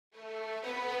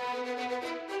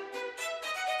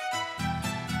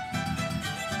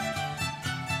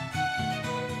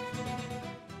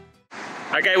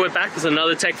Okay, we're back with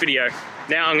another tech video.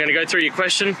 Now I'm going to go through your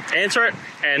question, answer it,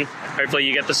 and hopefully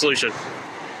you get the solution.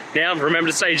 Now remember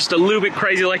to stay just a little bit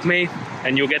crazy like me,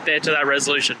 and you'll get there to that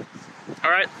resolution.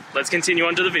 Alright, let's continue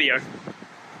on to the video.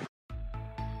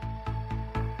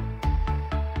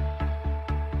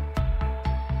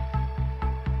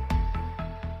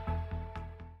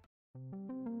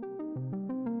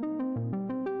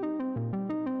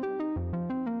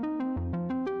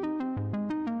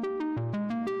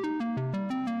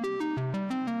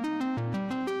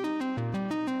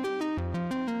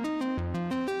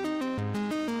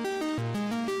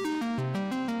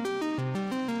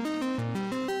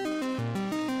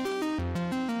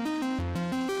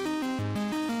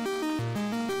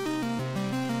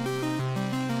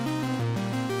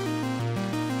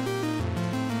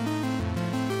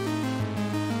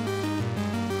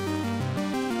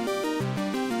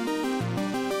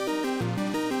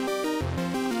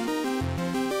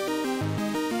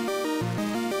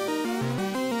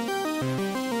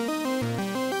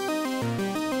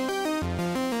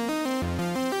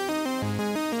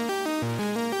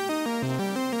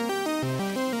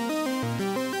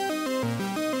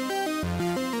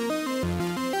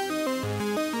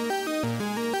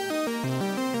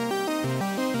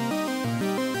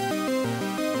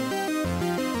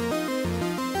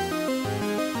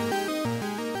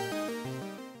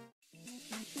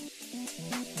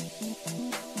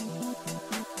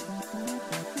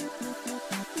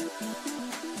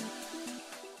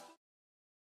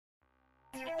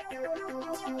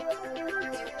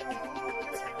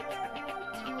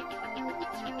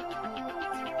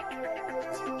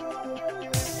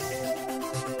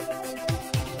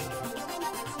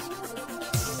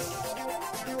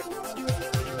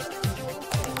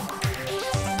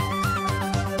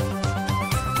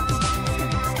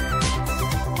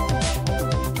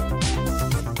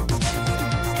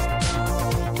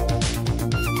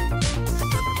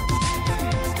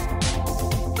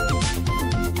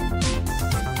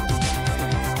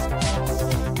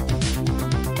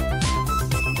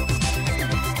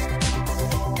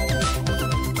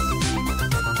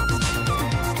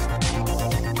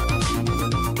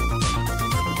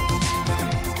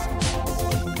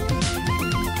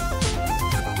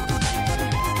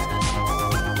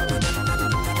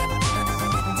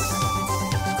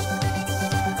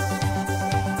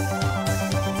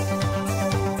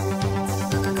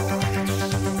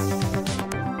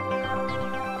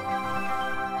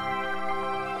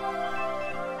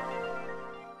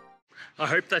 I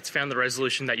hope that's found the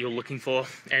resolution that you're looking for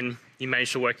and you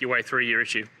managed to work your way through your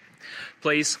issue.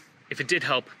 Please, if it did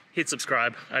help, hit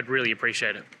subscribe. I'd really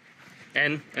appreciate it.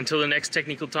 And until the next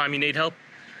technical time you need help,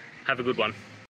 have a good one.